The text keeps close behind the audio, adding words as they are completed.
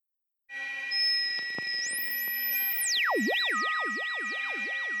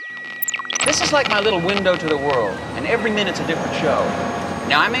This is like my little window to the world, and every minute's a different show.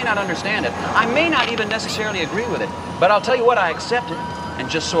 Now, I may not understand it. I may not even necessarily agree with it, but I'll tell you what, I accept it and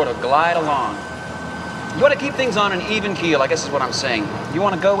just sort of glide along. You want to keep things on an even keel, I guess is what I'm saying. You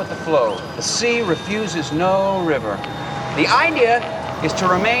want to go with the flow. The sea refuses no river. The idea is to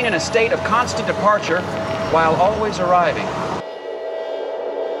remain in a state of constant departure while always arriving.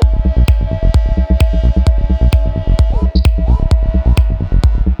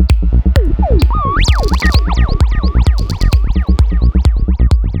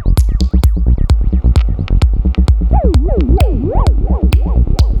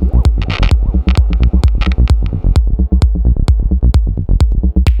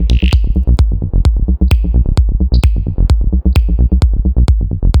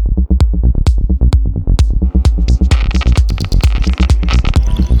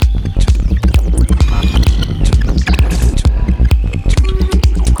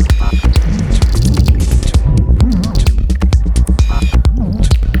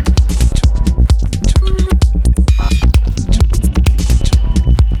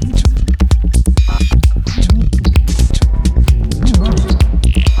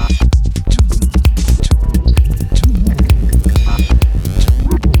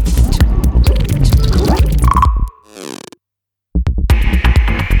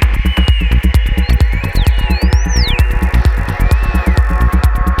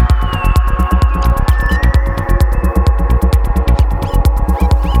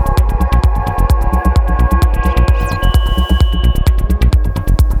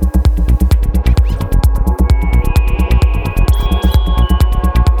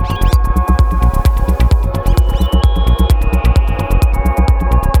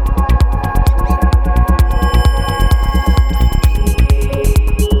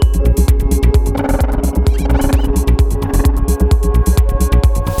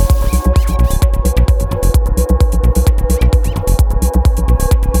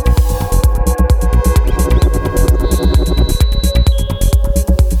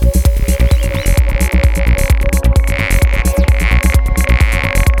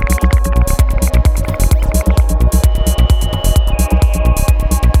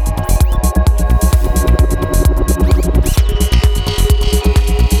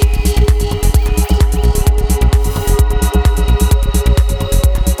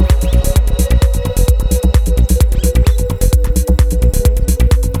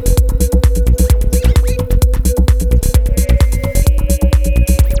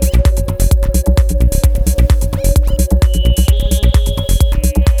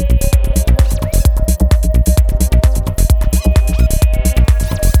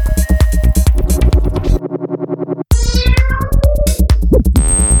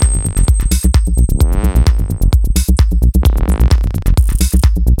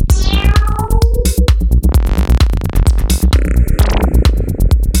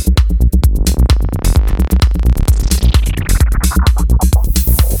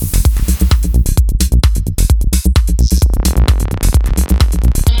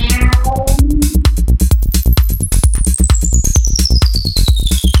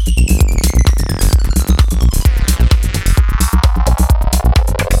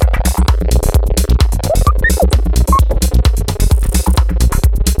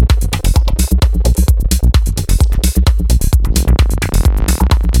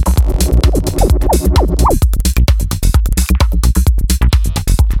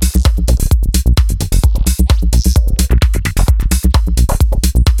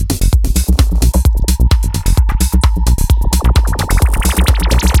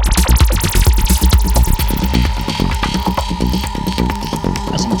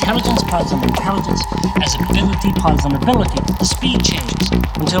 piles on intelligence, as ability piles on ability, the speed changes.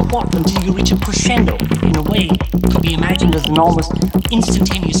 Until what? Until you reach a crescendo in a way that could be imagined as an almost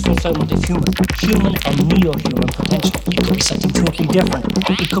instantaneous fulfillment of human or neo-human potential. It could be something totally different.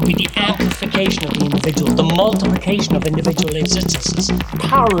 It could be the amplification of the individual, the multiplication of individual existences,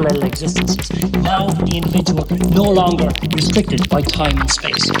 parallel existences, now the individual no longer restricted by time and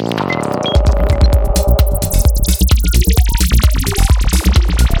space.